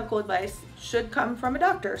best medical advice should come from a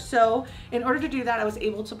doctor. So in order to do that, I was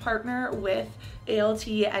able to partner with ALT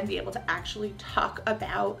and be able to actually talk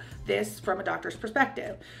about this from a doctor's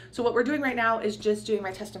perspective. So what we're doing right now is just doing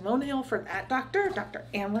my testimonial for that doctor, Dr.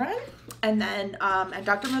 Amran, and then and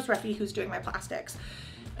Dr. Mosrefi, who's doing my plastics.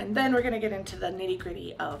 And then we're gonna get into the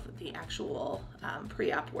nitty-gritty of the actual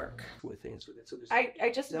pre-op work. With things with it. So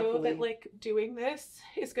I just know that like doing this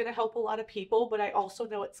is gonna help a lot of people, but I also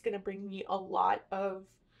know it's gonna bring me a lot of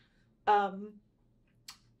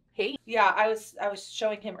hate. Yeah, I was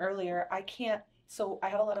showing him earlier. I can't. So I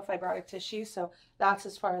have a lot of fibrotic tissue, so that's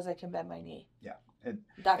as far as I can bend my knee. Yeah, and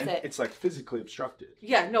that's it. It's like physically obstructed.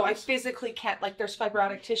 Yeah, no, I physically can't. Like, there's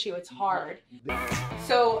fibrotic tissue. It's hard.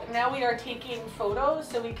 So now we are taking photos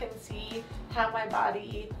so we can see how my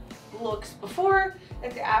body looks before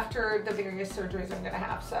and after the various surgeries I'm gonna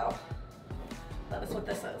have. So that is what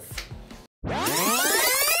this is.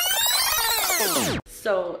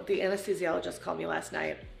 So the anesthesiologist called me last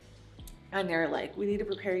night. And they're like, we need to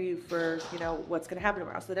prepare you for, you know, what's gonna happen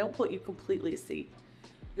tomorrow. So they don't put you completely asleep.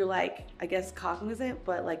 You're like, I guess cognizant,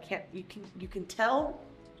 but like you can tell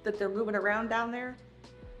that they're moving around down there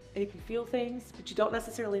and you can feel things, but you don't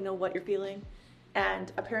necessarily know what you're feeling.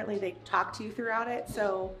 And apparently they talk to you throughout it.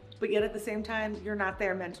 So, but yet at the same time, you're not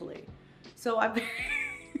there mentally. So I'm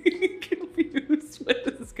very confused what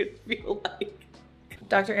this is gonna feel like.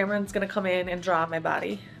 Dr. Amron's gonna come in and draw my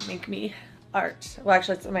body, make me art. Well,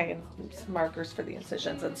 actually, it's my markers for the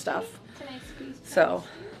incisions and stuff. So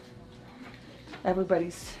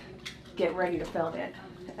everybody's getting ready to film it.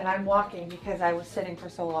 And I'm walking because I was sitting for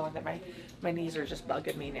so long that my knees are just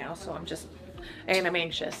bugging me now. So and I'm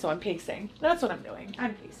anxious, so I'm pacing. That's what I'm doing.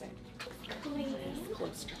 I'm pacing. This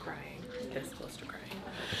close to crying. This close to crying.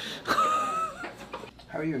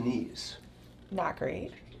 How are your knees? Not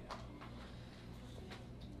great.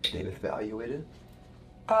 They've evaluated?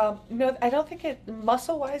 No, I don't think it,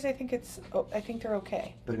 muscle-wise, I think they're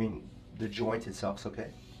okay. But I mean, the joint itself's okay?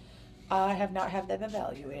 I have not had them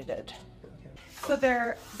evaluated. Okay. So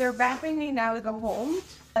they're wrapping me now to go home.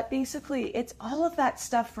 But basically, it's all of that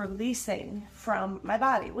stuff releasing from my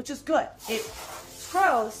body, which is good. It's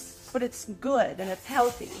gross, but it's good and it's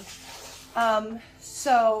healthy.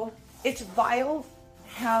 So it's vile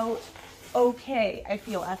how okay I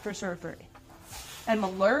feel after surgery. I'm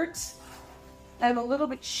alert. I'm a little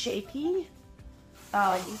bit shaky.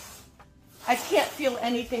 I can't feel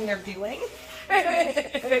anything they're doing,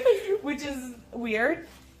 which is weird.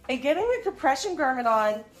 And getting the compression garment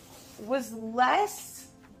on was less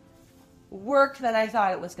work than I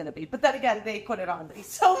thought it was going to be. But then again, they put it on me,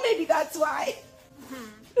 so maybe that's why.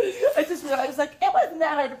 I just realized, I was like, it wasn't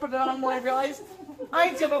that hard to put it on when I realized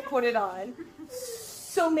I didn't put it on.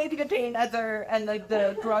 So maybe the pain and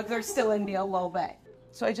the drugs are still in me a little bit.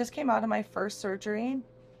 So I just came out of my first surgery,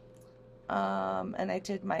 and I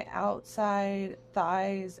did my outside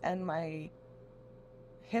thighs and my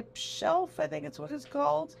hip shelf, I think it's what it's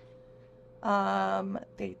called.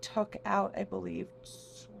 They took out, I believe,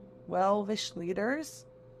 12-ish liters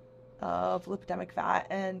of lipedemic fat,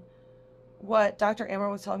 and what Dr. Amber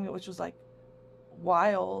was telling me, which was like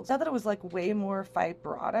wild, said that it was like way more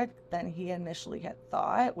fibrotic than he initially had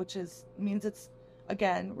thought, which means it's,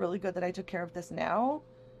 again, really good that I took care of this now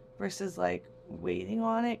versus like waiting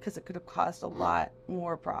on it, because it could have caused a lot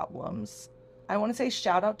more problems. I want to say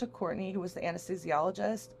shout out to Courtney, who was the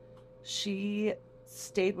anesthesiologist. She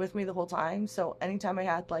stayed with me the whole time, so anytime I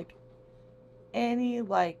had like any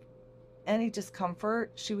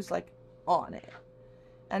discomfort, she was like on it.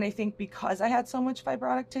 And I think because I had so much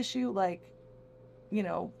fibrotic tissue, like, you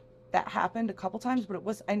know, that happened a couple times, but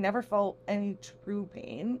I never felt any true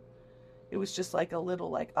pain. It was just like a little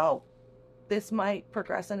like, oh, this might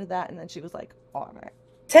progress into that. And then she was like on it.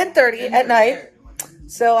 10:30 at night.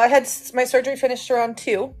 So I had my surgery finished around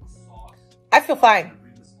 2. I feel fine.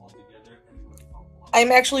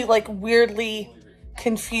 I'm actually like weirdly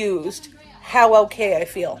confused how okay I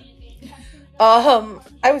feel.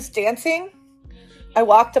 I was dancing. I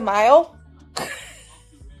walked a mile.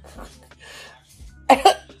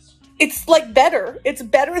 It's like better. It's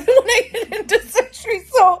better than when I get into surgery.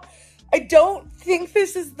 So I don't think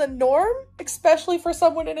this is the norm, especially for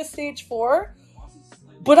someone in a stage 4.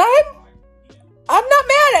 But I'm not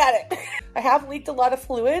mad at it. I have leaked a lot of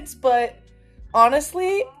fluids, but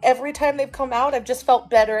honestly, every time they've come out, I've just felt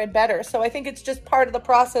better and better. So I think it's just part of the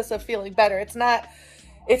process of feeling better. It's not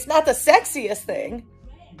the sexiest thing,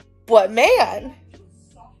 but man,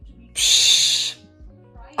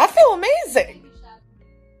 I feel amazing.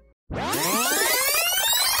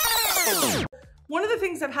 One of the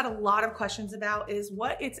things I've had a lot of questions about is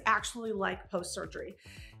what it's actually like post-surgery.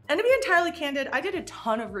 And to be entirely candid, I did a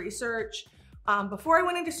ton of research before I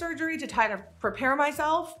went into surgery to try to prepare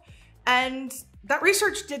myself. And that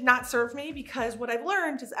research did not serve me, because what I've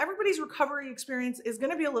learned is everybody's recovery experience is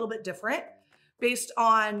going to be a little bit different based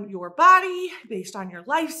on your body, based on your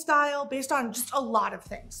lifestyle, based on just a lot of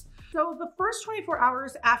things. So the first 24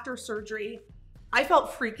 hours after surgery, I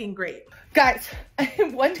felt freaking great. Guys, I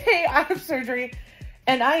am one day out of surgery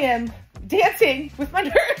and I am dancing with my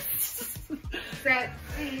nurse.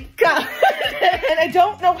 God. And I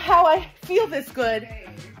don't know how I feel this good,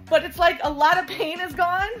 but it's like a lot of pain is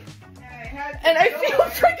gone and I feel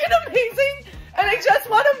freaking amazing and I just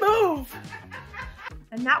want to move.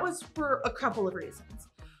 And that was for a couple of reasons.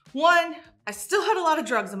 One, I still had a lot of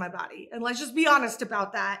drugs in my body. And let's just be honest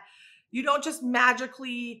about that. You don't just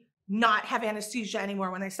magically not have anesthesia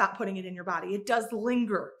anymore when they stop putting it in your body. It does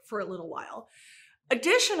linger for a little while.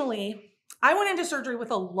 Additionally, I went into surgery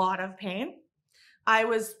with a lot of pain. I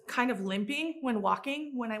was kind of limping when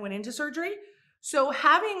walking when I went into surgery. So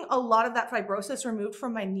having a lot of that fibrosis removed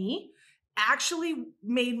from my knee actually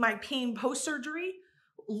made my pain post-surgery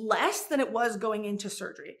less than it was going into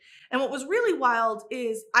surgery. And what was really wild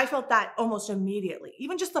is I felt that almost immediately.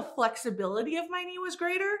 Even just the flexibility of my knee was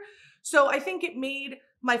greater. So I think it made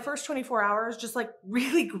my first 24 hours just like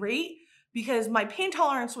really great because my pain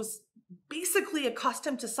tolerance was basically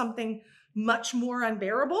accustomed to something much more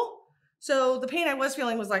unbearable. So the pain I was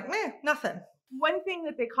feeling was like, meh, nothing. One thing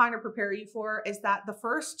that they kind of prepare you for is that the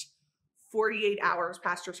first 48 hours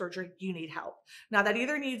past your surgery, you need help. Now that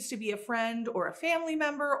either needs to be a friend or a family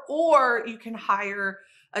member, or you can hire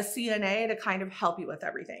a CNA to kind of help you with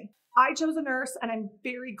everything. I chose a nurse and I'm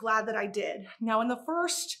very glad that I did. Now in the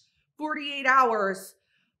first 48 hours,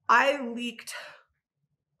 I leaked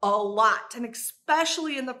a lot, and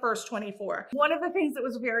especially in the first 24. One of the things that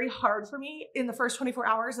was very hard for me in the first 24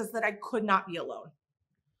 hours is that I could not be alone.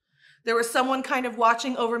 There was someone kind of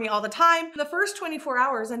watching over me all the time. The first 24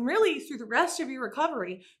 hours and really through the rest of your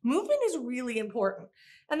recovery, movement is really important.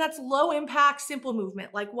 And that's low impact, simple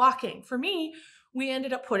movement like walking. For me, we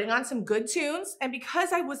ended up putting on some good tunes. And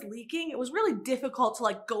because I was leaking, it was really difficult to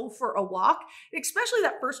like go for a walk, especially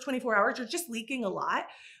that first 24 hours, you're just leaking a lot.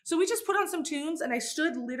 So we just put on some tunes and I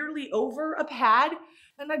stood literally over a pad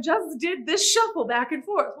and I just did this shuffle back and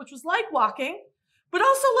forth, which was like walking, but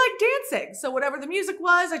also like dancing. So whatever the music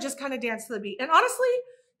was, I just kind of danced to the beat. And honestly,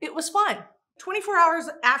 it was fun. 24 hours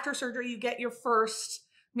after surgery, you get your first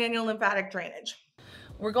manual lymphatic drainage.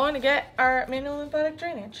 We're going to get our manual lymphatic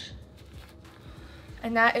drainage.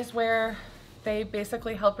 And that is where they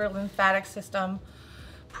basically help your lymphatic system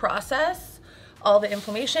process all the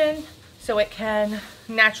inflammation so it can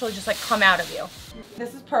naturally just like come out of you.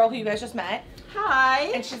 This is Pearl, who you guys just met. Hi.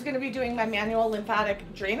 And she's gonna be doing my manual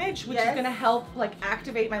lymphatic drainage, which is gonna help like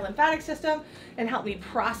activate my lymphatic system and help me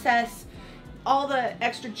process all the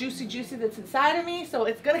extra juicy that's inside of me. So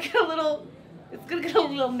it's gonna get a little,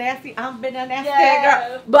 nasty. I'm been a nasty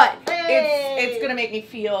girl, but it's gonna make me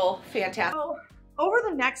feel fantastic. So, over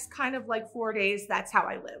the next kind of like 4 days, that's how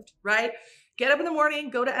I lived, right? Get up in the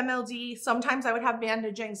morning, go to MLD. Sometimes I would have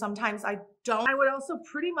bandaging, sometimes I don't. I would also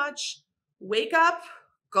pretty much wake up,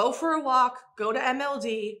 go for a walk, go to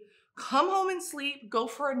MLD, come home and sleep, go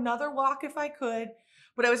for another walk if I could.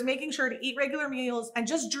 But I was making sure to eat regular meals and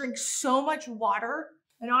just drink so much water.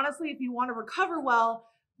 And honestly, if you want to recover well,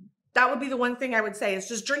 that would be the one thing I would say is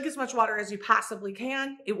just drink as much water as you possibly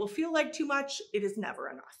can. It will feel like too much. It is never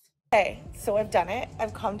enough. Okay, so I've done it.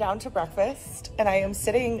 I've come down to breakfast and I am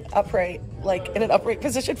sitting upright, like in an upright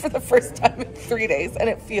position for the first time in 3 days, and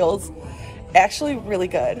it feels actually really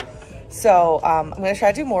good. So I'm gonna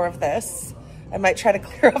try to do more of this. I might try to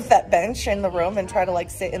clear up that bench in the room and try to like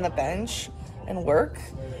sit in the bench and work,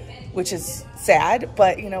 which is sad,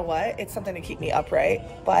 but you know what? It's something to keep me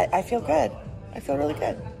upright, but I feel good. I feel really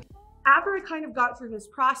good. After I kind of got through this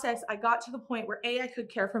process, I got to the point where A, I could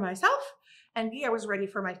care for myself, and B, I was ready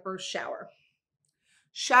for my first shower.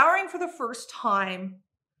 Showering for the first time,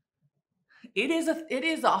 it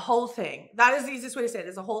is a whole thing. That is the easiest way to say it,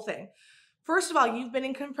 is a whole thing. First of all, you've been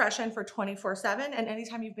in compression for 24/7, and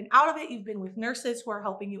anytime you've been out of it, you've been with nurses who are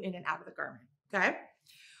helping you in and out of the garment, okay?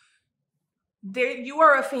 You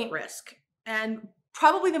are a faint risk, and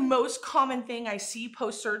probably the most common thing I see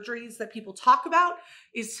post-surgeries that people talk about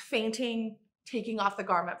is fainting, taking off the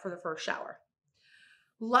garment for the first shower.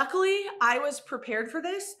 Luckily, I was prepared for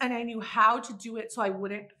this and I knew how to do it so I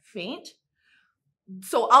wouldn't faint.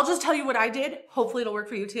 So I'll just tell you what I did. Hopefully it'll work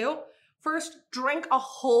for you too. First, drink a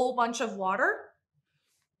whole bunch of water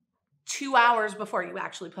 2 hours before you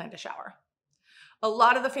actually plan to shower. A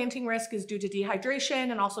lot of the fainting risk is due to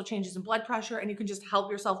dehydration and also changes in blood pressure, and you can just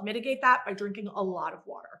help yourself mitigate that by drinking a lot of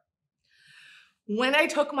water. When I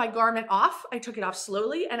took my garment off, I took it off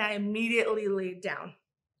slowly and I immediately laid down.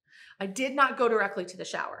 I did not go directly to the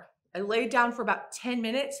shower. I laid down for about 10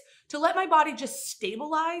 minutes to let my body just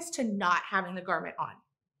stabilize to not having the garment on.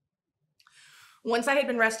 Once I had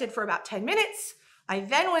been rested for about 10 minutes, I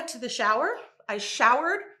then went to the shower. I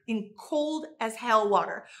showered in cold as hell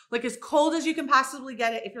water, like as cold as you can possibly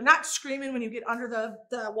get it. If you're not screaming when you get under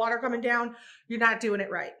the water coming down, you're not doing it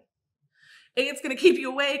right. A, it's going to keep you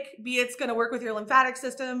awake. B, it's going to work with your lymphatic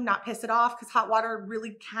system, not piss it off, because hot water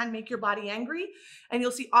really can make your body angry. And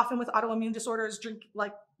you'll see often with autoimmune disorders,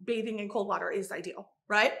 bathing in cold water is ideal,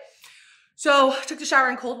 right? So I took the shower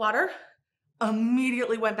in cold water,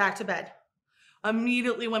 immediately went back to bed,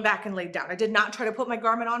 immediately went back and laid down. I did not try to put my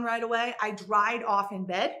garment on right away. I dried off in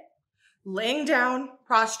bed, laying down,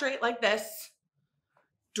 prostrate like this,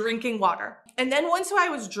 drinking water. And then once I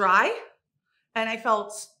was dry and I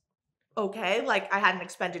felt okay, like I hadn't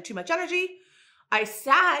expended too much energy, I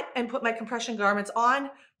sat and put my compression garments on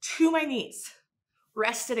to my knees,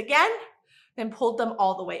 rested again, then pulled them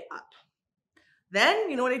all the way up. Then,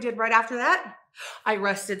 you know what I did right after that? I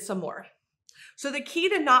rested some more. So the key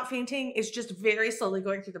to not fainting is just very slowly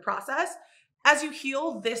going through the process. As you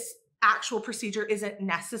heal, this actual procedure isn't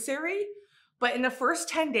necessary, but in the first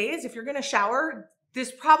 10 days, if you're gonna shower,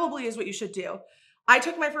 this probably is what you should do. I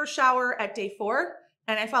took my first shower at day 4,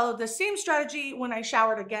 and I followed the same strategy when I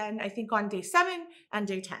showered again, I think on day 7 and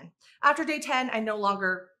day 10. After day 10, I no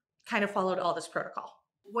longer kind of followed all this protocol.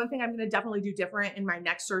 One thing I'm gonna definitely do different in my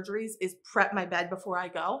next surgeries is prep my bed before I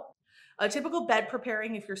go. A typical bed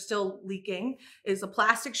preparing, if you're still leaking, is a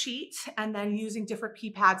plastic sheet and then using different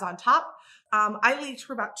pee pads on top. I leaked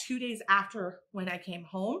for about 2 days after when I came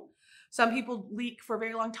home. Some people leak for a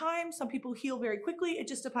very long time. Some people heal very quickly. It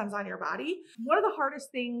just depends on your body. One of the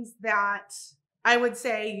hardest things that I would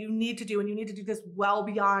say you need to do, and you need to do this well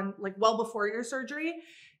before your surgery,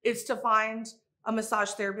 is to find a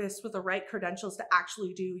massage therapist with the right credentials to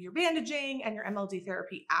actually do your bandaging and your MLD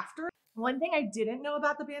therapy after. One thing I didn't know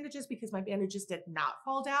about the bandages, because my bandages did not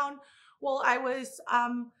fall down while I was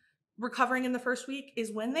recovering in the first week,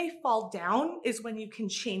 is when they fall down is when you can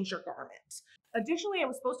change your garment. Additionally, I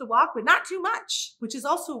was supposed to walk, but not too much, which is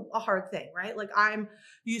also a hard thing, right? Like, I'm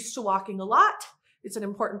used to walking a lot. It's an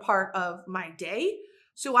important part of my day.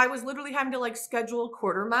 So I was literally having to schedule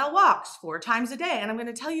quarter-mile walks 4 times a day. And I'm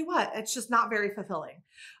going to tell you what, it's just not very fulfilling.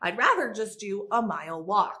 I'd rather just do a mile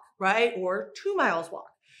walk, right? Or 2 miles walk.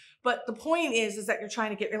 But the point is that you're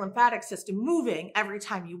trying to get your lymphatic system moving every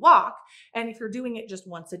time you walk. And if you're doing it just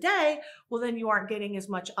once a day, well, then you aren't getting as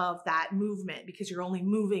much of that movement because you're only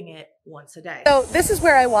moving it once a day. So this is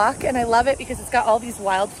where I walk, and I love it because it's got all these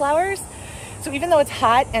wildflowers. So even though it's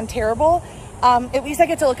hot and terrible, at least I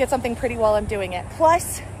get to look at something pretty while I'm doing it.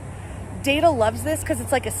 Plus, Data loves this because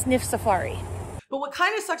it's like a sniff safari. But what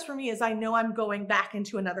kind of sucks for me is I know I'm going back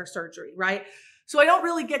into another surgery, right? So I don't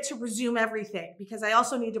really get to resume everything because I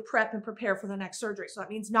also need to prep and prepare for the next surgery. So that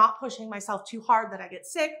means not pushing myself too hard that I get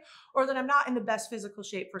sick or that I'm not in the best physical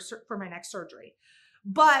shape for my next surgery.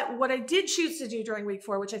 But what I did choose to do during week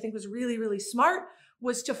 4, which I think was really, really smart,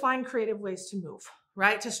 was to find creative ways to move,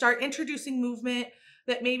 right? To start introducing movement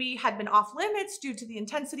that maybe had been off limits due to the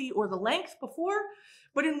intensity or the length before,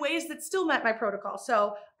 but in ways that still met my protocol.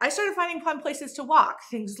 So I started finding fun places to walk,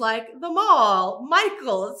 things like the mall,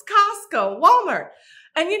 Michael's, Costco, Walmart.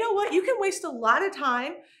 And you know what? You can waste a lot of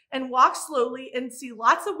time and walk slowly and see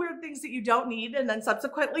lots of weird things that you don't need and then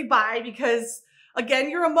subsequently buy because, again,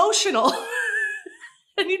 you're emotional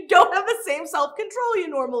and you don't have the same self-control you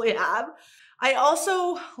normally have. I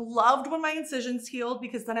also loved when my incisions healed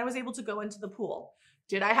because then I was able to go into the pool.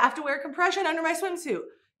 Did I have to wear compression under my swimsuit?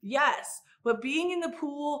 Yes. But being in the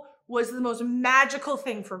pool was the most magical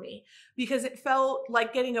thing for me because it felt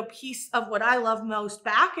like getting a piece of what I love most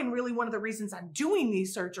back. And really one of the reasons I'm doing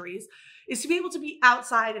these surgeries is to be able to be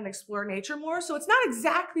outside and explore nature more. So it's not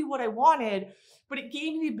exactly what I wanted, but it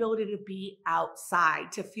gave me the ability to be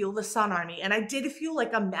outside, to feel the sun on me. And I did feel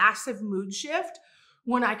like a massive mood shift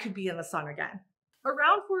when I could be in the sun again.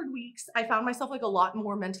 Around 4 weeks, I found myself a lot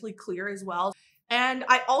more mentally clear as well. And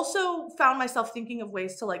I also found myself thinking of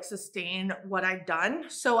ways to sustain what I'd done.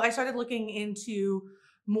 So I started looking into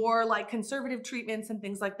more conservative treatments and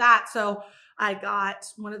things like that. So I got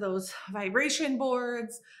one of those vibration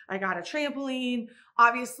boards. I got a trampoline.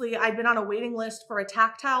 Obviously, I'd been on a waiting list for a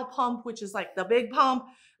tactile pump, which is the big pump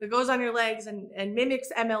that goes on your legs and mimics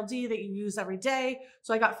MLD that you use every day.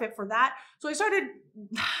 So I got fit for that. So I started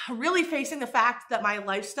really facing the fact that my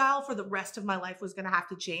lifestyle for the rest of my life was going to have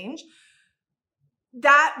to change.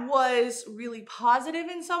 That was really positive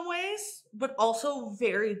in some ways, but also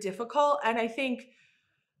very difficult. And I think,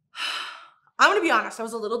 I'm going to be honest, I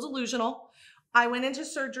was a little delusional. I went into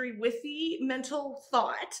surgery with the mental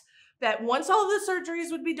thought that once all of the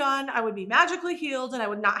surgeries would be done, I would be magically healed and I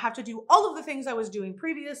would not have to do all of the things I was doing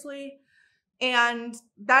previously. And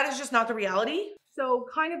that is just not the reality. So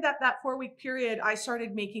kind of that 4-week period, I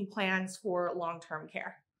started making plans for long-term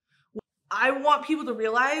care. I want people to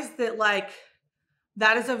realize that like,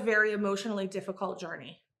 that is a very emotionally difficult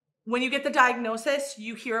journey. When you get the diagnosis,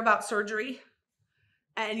 you hear about surgery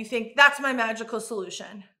and you think that's my magical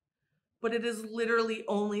solution, but it is literally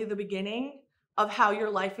only the beginning of how your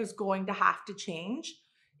life is going to have to change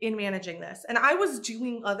in managing this. And I was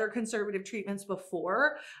doing other conservative treatments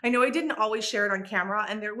before. I know I didn't always share it on camera,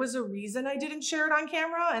 and there was a reason I didn't share it on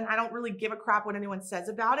camera, and I don't really give a crap what anyone says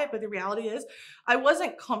about it, but the reality is I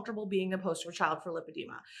wasn't comfortable being the poster child for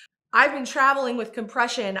lipedema. I've been traveling with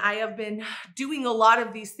compression. I have been doing a lot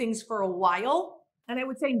of these things for a while, and I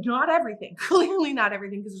would say not everything, clearly not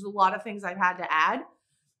everything, because there's a lot of things I've had to add.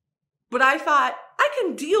 But I thought, I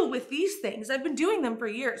can deal with these things. I've been doing them for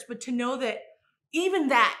years, but to know that even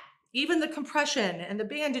the compression and the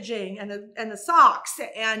bandaging and the socks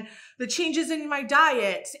and the changes in my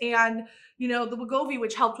diet and, you know, the Wegovy,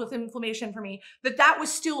 which helped with inflammation for me, that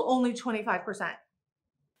was still only 25%.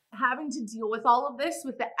 Having to deal with all of this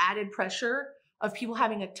with the added pressure of people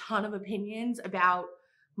having a ton of opinions about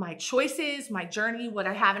my choices, my journey, what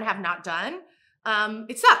I have and have not done,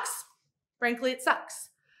 it sucks. Frankly, it sucks.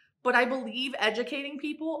 But I believe educating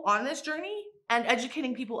people on this journey and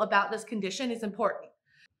educating people about this condition is important.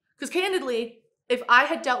 Because candidly, if I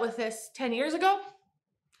had dealt with this 10 years ago,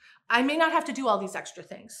 I may not have to do all these extra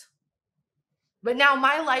things. But now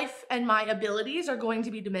my life and my abilities are going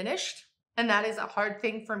to be diminished. And that is a hard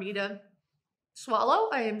thing for me to swallow.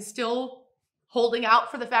 I am still holding out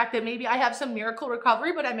for the fact that maybe I have some miracle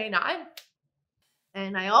recovery, but I may not.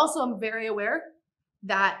 And I also am very aware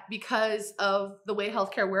that because of the way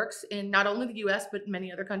healthcare works in not only the US, but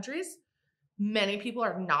many other countries, many people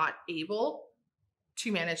are not able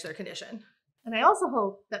to manage their condition. And I also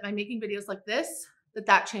hope that by making videos like this,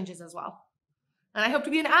 that changes as well. And I hope to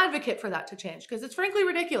be an advocate for that to change, because it's frankly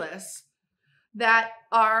ridiculous that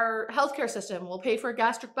our healthcare system will pay for a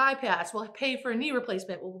gastric bypass, will pay for a knee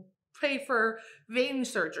replacement, will pay for vein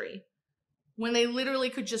surgery, when they literally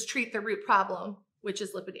could just treat the root problem, which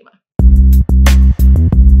is lipedema.